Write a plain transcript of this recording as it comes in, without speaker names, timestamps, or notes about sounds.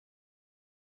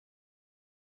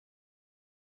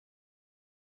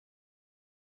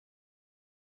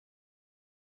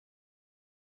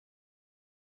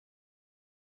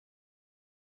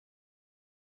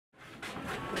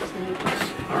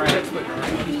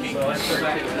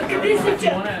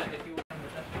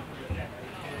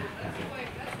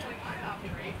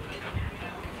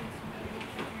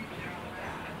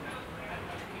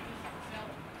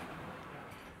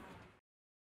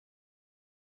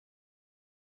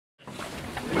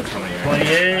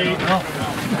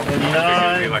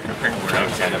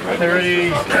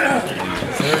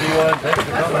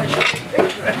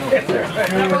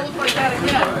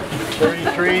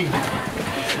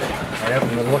I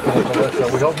haven't been looking at the list, so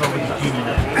we hope nobody's cheating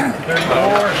it.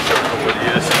 34.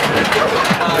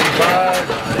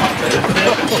 35.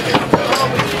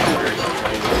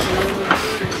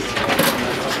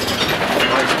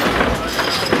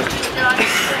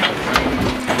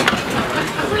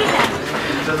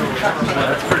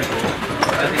 That's pretty cool.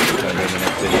 I think it's going to be in the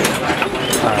next video.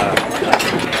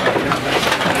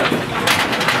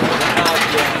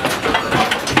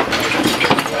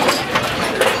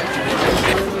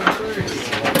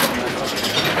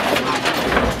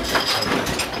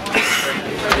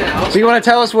 So you want to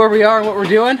tell us where we are and what we're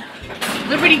doing?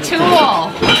 Liberty Tool.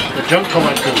 The junk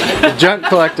collectors. The junk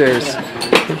collectors.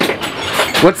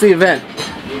 What's the event?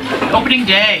 Opening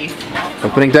day.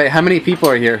 Opening day. How many people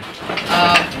are here?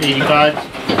 85.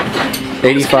 85?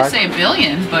 I was going to say a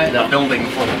billion, but... The building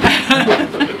full.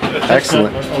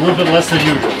 Excellent. A little bit less than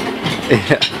usual.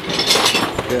 Yeah.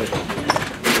 Good.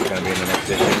 It's going to be in the next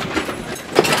issue.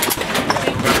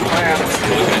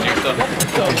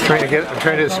 I'm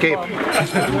trying to escape.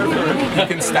 You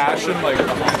can stash them like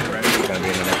behind the It's going to be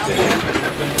in the next issue.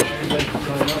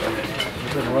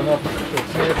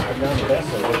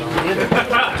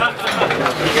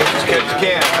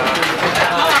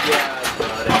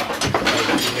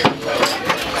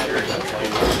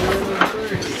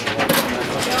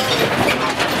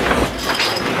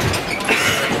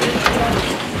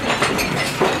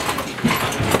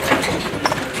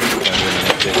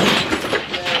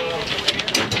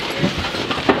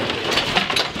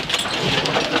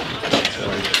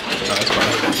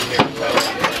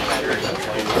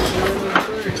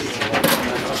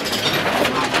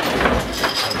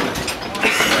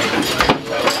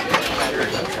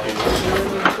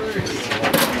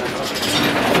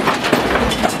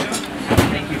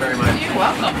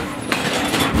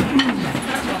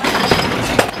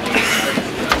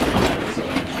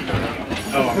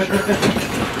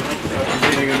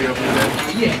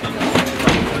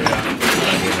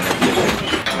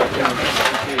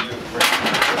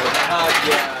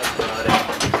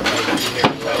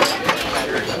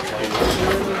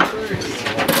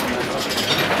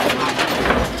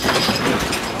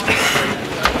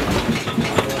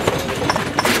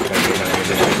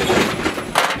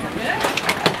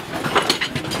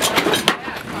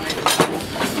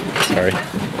 Sorry.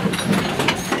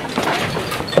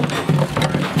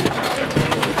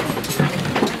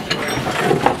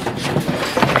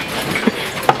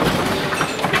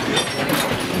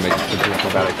 Make some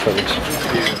diplomatic footage.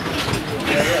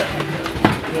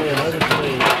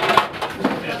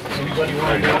 Anybody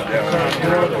want to go?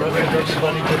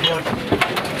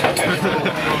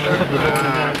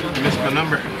 Missed my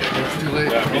number. It's too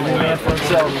late. Only man for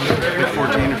himself.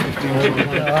 14 or 15.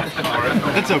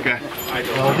 It's okay.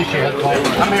 Well, at least you had called.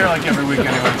 I'm here like every week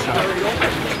anyway,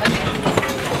 so.